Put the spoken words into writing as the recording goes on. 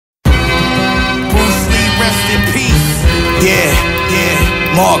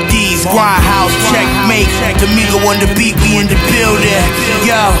Mark Deez, Grindhouse, Checkmait, Domingo on the beat, we in the building.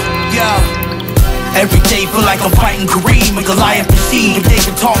 Yo. Every day feel like I'm fighting Kareem and Goliath machine. If they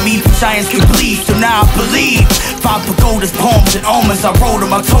could taught me, giants could believe. So now I believe. 5 pagodas, poems and omens, I wrote them,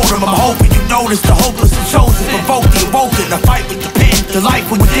 I told them. I'm hoping you notice the hopeless and chosen. Provoke the awoken, I fight with the pen. The life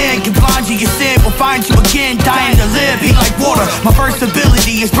within can blind you, your sin will find you again. Dying to live, be like water. My first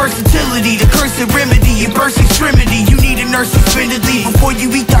ability is versatility. The cursed remedy, your burst extremity. You need a nurse expendedly before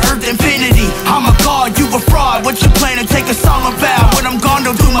you eat the earth infinity. I'm a god, you a fraud. What you plan to take a solemn vow? When I'm gone,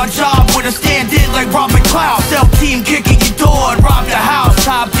 don't do my job with a stand in like Robert Cloud. Self-team kicking your door and rob the house.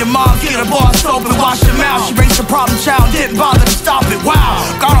 Top your mom, get a bar soap and wash your mouth. She raised a problem child, didn't bother to stop it. Wow,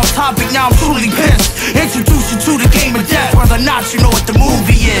 got on topic, now I'm truly pissed. Introduce you to the game of death, whether or not you know what the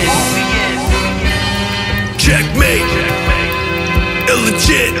movie is. Checkmate,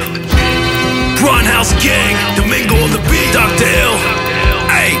 illegit, Grindhouse gang, Domingo on the beat, Dr. L.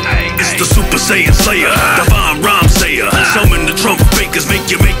 Ay, it's the Super Saiyan Slayer, divine rhyme sayer. Summon the trump fakers, make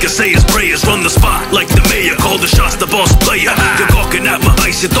say his prayers. Run the spot like the mayor, call the shots, the boss player. You're gawking at my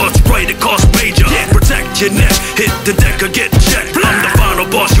ice, your thoughts right, it costs major. Protect your neck, hit the deck or get checked. I'm the final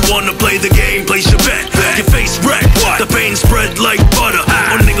boss, you wanna play the game, place your bet. Your face wrecked, the pain spread like butter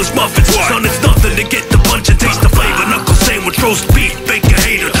on niggas' muffins. Son, it's nothing to get the punch and taste the flavor. Knuckle sandwich, roast beef, bake a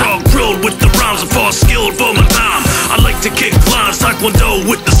hater. Char grilled with the rhymes, I'm far skilled for my time. I like to kick lines, taekwondo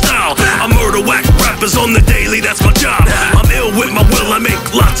with the style. I murder whack rappers on the daily, that's my job. I'm ill with my will, I make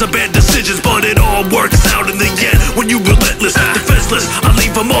lots of bad decisions, but it all works out in the end. When you relentless, defenseless, I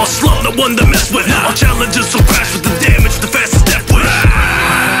leave them all slumped, no one to mess with. All challenges will crash with the damage, the fastest death wish.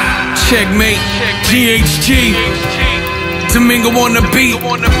 Checkmate, GHG, Domingo on the beat.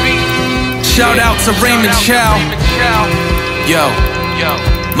 Shout out to Raymond Chow. Yo.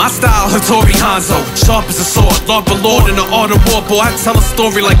 My style, Hattori Hanzo, sharp as a sword, Lord Lord in the art of war, boy, I tell a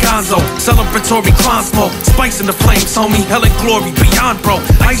story like Gonzo. Celebratory crime smoke, spice in the flames, homie, hell and glory beyond, bro.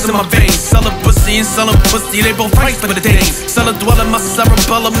 Ice in my veins, sellin' pussy and sellin' pussy, they both fight for the days. Sellin' dwellin' my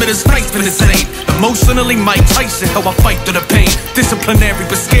cerebellum, it is nice for the same. Emotionally, Mike Tyson, how I fight through the pain. Disciplinary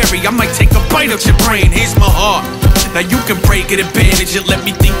but scary, I might take a bite of your brain. Here's my heart. Now you can break it, advantage it. Let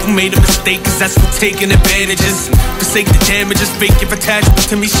me think you made a mistake, cause that's what taking advantage is. Forsake the damages, fake your attachment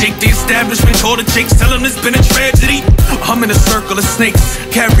to me. Shake the establishment, call the jakes, tell them it's been a tragedy. I'm in a circle of snakes,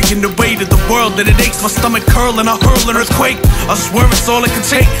 carrying the weight of the world that it aches. My stomach curling, I hurl an earthquake. I swear it's all it can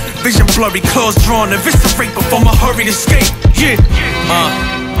take. Vision blurry, claws drawn, eviscerate before my hurried escape.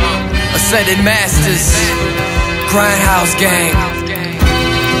 Ascended Masters, Grindhouse gang.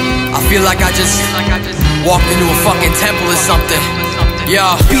 I feel like I just walked into a fucking temple or something.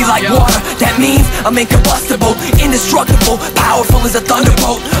 Yeah. Be like water, that means I'm incombustible, indestructible, powerful as a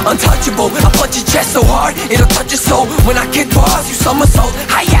thunderbolt, untouchable. I punch your chest so hard, it'll touch your soul. When I kick bars, you somersault.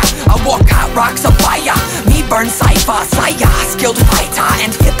 Hiya, I walk hot rocks on fire. Me burn cypher, saya, skilled fighter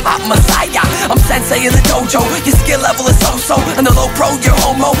and hip-hop messiah. I'm sensei in the dojo, your skill level is so-so. And the low pro, you're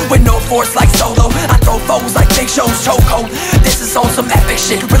homo, with no force like Solo. I throw foes like Big Show's chokehold. This is on some epic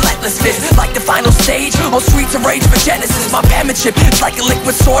shit, relentless fist, like the final stage on Streets of Rage for Genesis. My penmanship, it's like a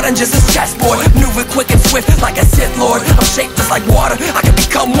liquid sword and just a chessboard. Moving quick and swift like a Sith Lord. I'm shapeless like water, I can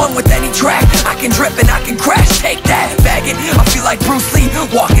become one with any track. I can drip and I can crash, take that, bag it. I feel like Bruce Lee,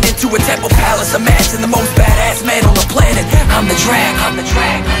 walking into a temple palace. Imagine the most badass man on the planet. I'm the drag, I'm the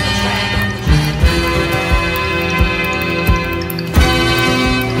drag, I'm the drag.